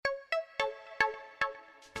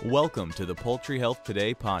Welcome to the Poultry Health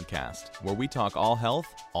Today podcast, where we talk all health,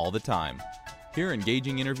 all the time. Hear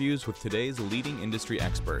engaging interviews with today's leading industry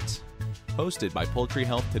experts. Hosted by Poultry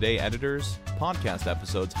Health Today editors, podcast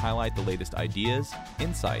episodes highlight the latest ideas,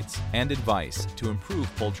 insights, and advice to improve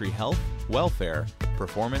poultry health, welfare,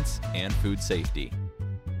 performance, and food safety.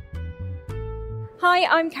 Hi,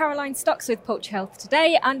 I'm Caroline Stocks with Poultry Health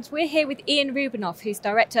Today, and we're here with Ian Rubinoff, who's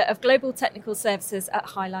Director of Global Technical Services at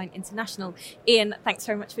Highline International. Ian, thanks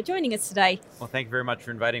very much for joining us today. Well, thank you very much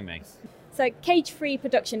for inviting me. So cage-free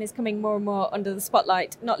production is coming more and more under the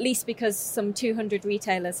spotlight, not least because some 200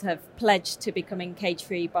 retailers have pledged to becoming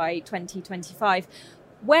cage-free by 2025.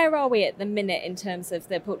 Where are we at the minute in terms of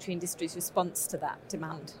the poultry industry's response to that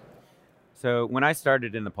demand? So when I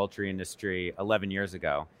started in the poultry industry 11 years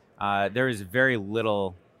ago, there is very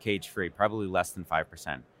little cage-free, probably less than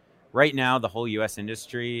 5%. Right now, the whole U.S.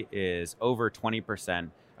 industry is over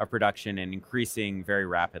 20% of production and increasing very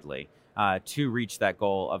rapidly to reach that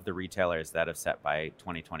goal of the retailers that have set by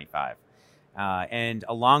 2025. And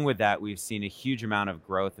along with that, we've seen a huge amount of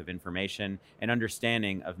growth of information and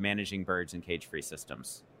understanding of managing birds in cage-free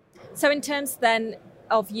systems. So in terms then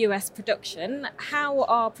of U.S. production, how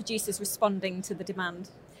are producers responding to the demand?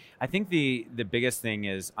 I think the biggest thing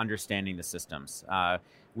is understanding the systems.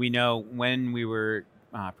 We know when we were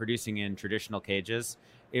producing in traditional cages,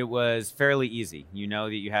 it was fairly easy. You know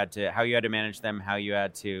that how you had to manage them, how you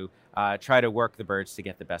had to try to work the birds to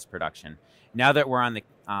get the best production. Now that we're on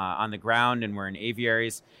the ground and we're in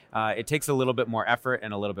aviaries, it takes a little bit more effort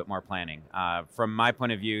and a little bit more planning. From my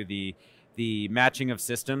point of view, the matching of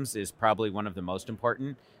systems is probably one of the most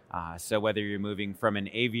important. So whether you're moving from an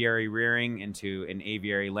aviary rearing into an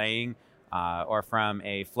aviary laying, or from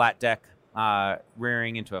a flat deck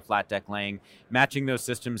rearing into a flat deck laying, matching those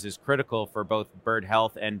systems is critical for both bird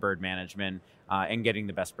health and bird management and getting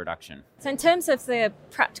the best production. So in terms of the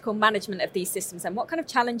practical management of these systems, then what kind of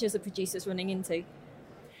challenges are producers running into?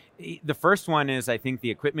 The first one is I think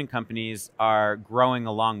the equipment companies are growing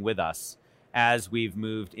along with us as we've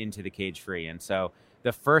moved into the cage-free. And so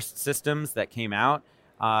the first systems that came out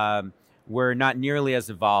were not nearly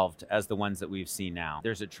as evolved as the ones that we've seen now.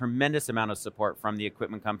 There's a tremendous amount of support from the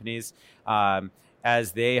equipment companies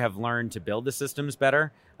as they have learned to build the systems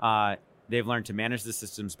better. They've learned to manage the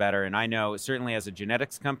systems better. And I know certainly as a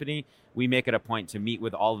genetics company, we make it a point to meet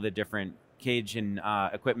with all of the different cage and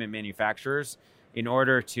equipment manufacturers in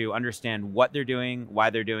order to understand what they're doing, why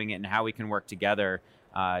they're doing it, and how we can work together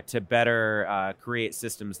to better create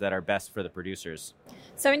systems that are best for the producers.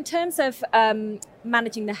 So in terms of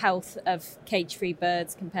managing the health of cage-free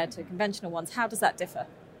birds compared to conventional ones, how does that differ?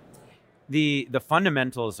 The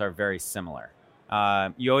fundamentals are very similar.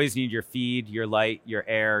 You always need your feed, your light, your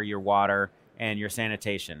air, your water, and your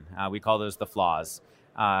sanitation. We call those the flaws.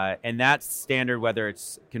 And that's standard whether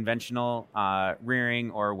it's conventional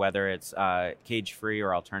rearing or whether it's cage-free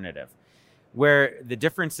or alternative. Where the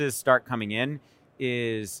differences start coming in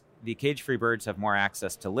is the cage-free birds have more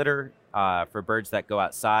access to litter. For birds that go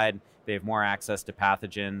outside, they have more access to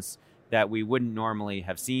pathogens that we wouldn't normally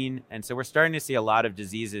have seen. And so we're starting to see a lot of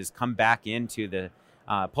diseases come back into the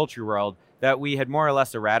poultry world that we had more or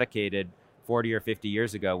less eradicated 40 or 50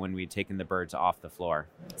 years ago when we'd taken the birds off the floor.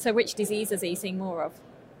 So which diseases are you seeing more of?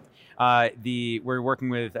 We're working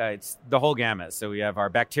with it's the whole gamut. So we have our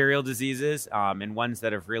bacterial diseases, and ones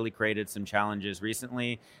that have really created some challenges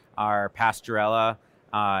recently are Pasteurella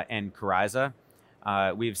and Coryza.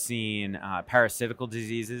 We've seen parasitical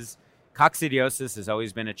diseases. Coccidiosis has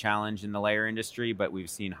always been a challenge in the layer industry, but we've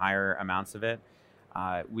seen higher amounts of it.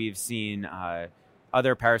 We've seen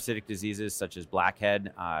other parasitic diseases such as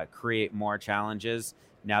blackhead create more challenges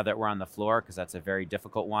now that we're on the floor, because that's a very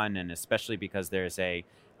difficult one, and especially because there's a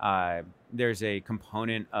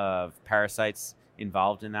component of parasites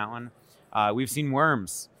involved in that one. We've seen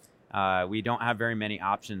worms. We don't have very many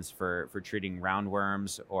options for treating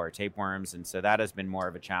roundworms or tapeworms, and so that has been more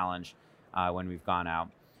of a challenge when we've gone out.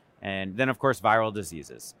 And then, of course, viral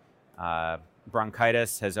diseases.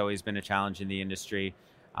 Bronchitis has always been a challenge in the industry.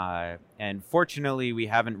 And fortunately, we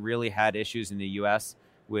haven't really had issues in the U.S.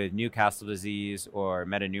 with Newcastle disease or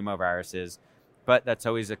metapneumoviruses, but that's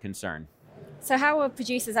always a concern. So how are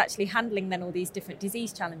producers actually handling then all these different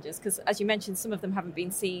disease challenges? Because as you mentioned, some of them haven't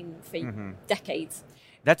been seen for decades.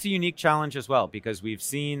 That's a unique challenge as well, because we've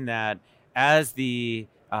seen that as we've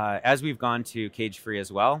gone to cage-free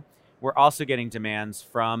as well, we're also getting demands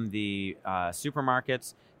from the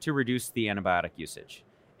supermarkets to reduce the antibiotic usage.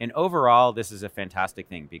 And overall, this is a fantastic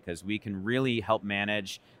thing because we can really help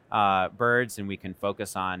manage birds and we can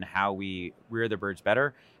focus on how we rear the birds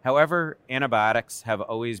better. However, antibiotics have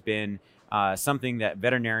always been something that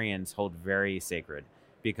veterinarians hold very sacred.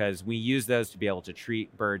 because we use those to be able to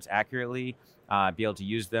treat birds accurately, be able to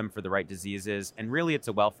use them for the right diseases. And really, it's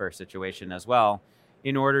a welfare situation as well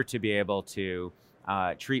in order to be able to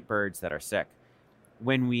treat birds that are sick.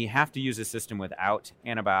 When we have to use a system without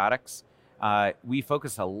antibiotics, we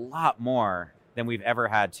focus a lot more than we've ever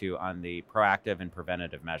had to on the proactive and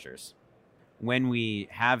preventative measures. When we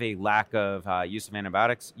have a lack of use of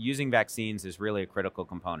antibiotics, using vaccines is really a critical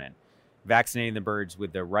component. Vaccinating the birds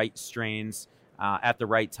with the right strains at the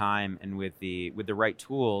right time and with the right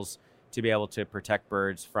tools to be able to protect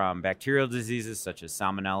birds from bacterial diseases such as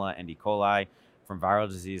Salmonella and E. coli, from viral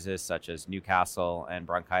diseases such as Newcastle and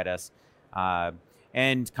bronchitis,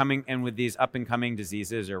 and with these up and coming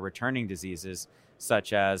diseases or returning diseases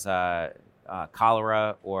such as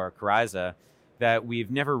cholera or coryza that we've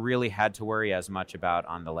never really had to worry as much about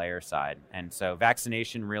on the layer side. And so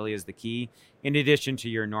vaccination really is the key, in addition to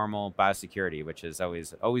your normal biosecurity, which is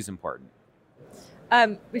always important.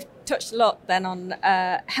 We've touched a lot then on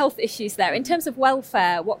health issues there. In terms of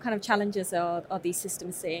welfare, what kind of challenges are these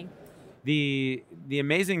systems seeing? The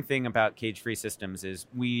amazing thing about cage-free systems is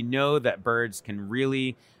we know that birds can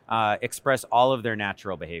really express all of their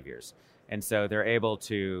natural behaviors. And so they're able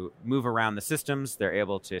to move around the systems, they're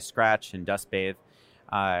able to scratch and dust bathe.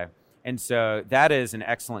 And so that is an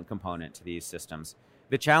excellent component to these systems.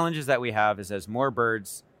 The challenges that we have is as more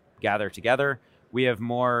birds gather together, we have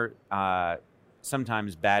more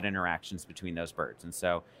sometimes bad interactions between those birds. And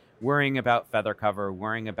so worrying about feather cover,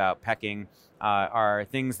 worrying about pecking are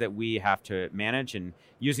things that we have to manage, and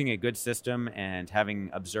using a good system and having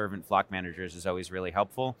observant flock managers is always really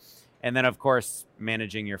helpful. And then, of course,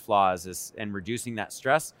 managing your flaws and reducing that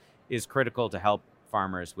stress is critical to help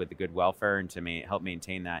farmers with the good welfare and to help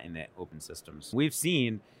maintain that in the open systems. We've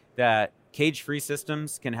seen that cage-free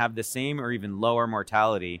systems can have the same or even lower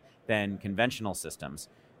mortality than conventional systems.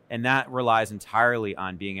 And that relies entirely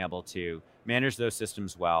on being able to manage those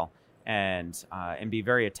systems well and be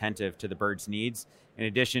very attentive to the birds' needs, in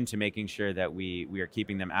addition to making sure that we are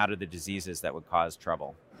keeping them out of the diseases that would cause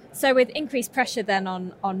trouble. So with increased pressure then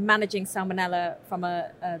on managing Salmonella from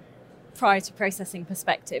a prior to processing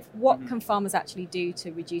perspective, what can farmers actually do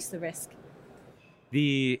to reduce the risk?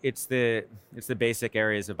 It's the basic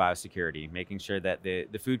areas of biosecurity, making sure that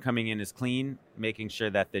the food coming in is clean, making sure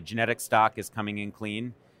that the genetic stock is coming in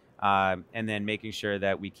clean, and then making sure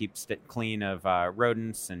that we keep clean of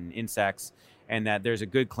rodents and insects, and that there's a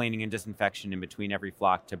good cleaning and disinfection in between every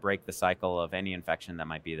flock to break the cycle of any infection that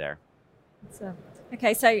might be there.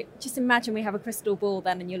 Okay, so just imagine we have a crystal ball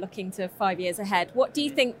then and you're looking to 5 years ahead. What do you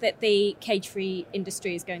think that the cage-free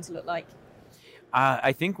industry is going to look like?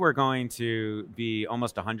 I think we're going to be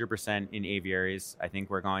almost 100% in aviaries. I think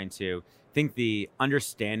the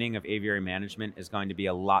understanding of aviary management is going to be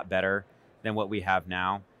a lot better than what we have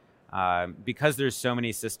now. Because there's so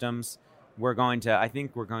many systems, I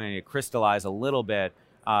think we're going to crystallize a little bit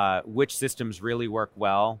which systems really work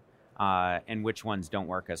well and which ones don't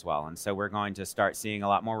work as well. And so we're going to start seeing a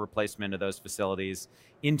lot more replacement of those facilities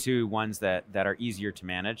into ones that are easier to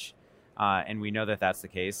manage. And we know that that's the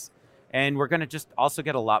case. And we're going to just also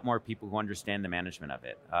get a lot more people who understand the management of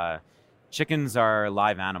it. Chickens are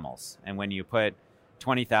live animals. And when you put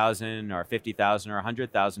 20,000 or 50,000 or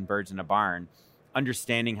 100,000 birds in a barn,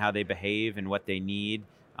 understanding how they behave and what they need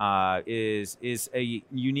is a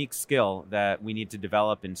unique skill that we need to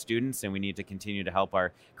develop in students, and we need to continue to help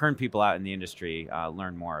our current people out in the industry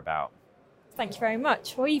learn more about. Thank you very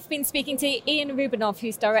much. Well, you've been speaking to Ian Rubinov,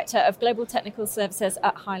 who's Director of Global Technical Services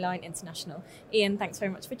at Highline International. Ian, thanks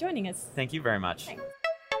very much for joining us. Thank you very much.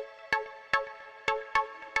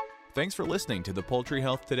 Thanks for listening to the Poultry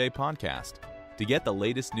Health Today podcast. To get the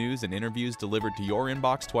latest news and interviews delivered to your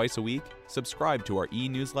inbox twice a week, subscribe to our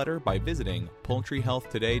e-newsletter by visiting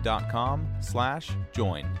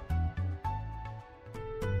poultryhealthtoday.com/join.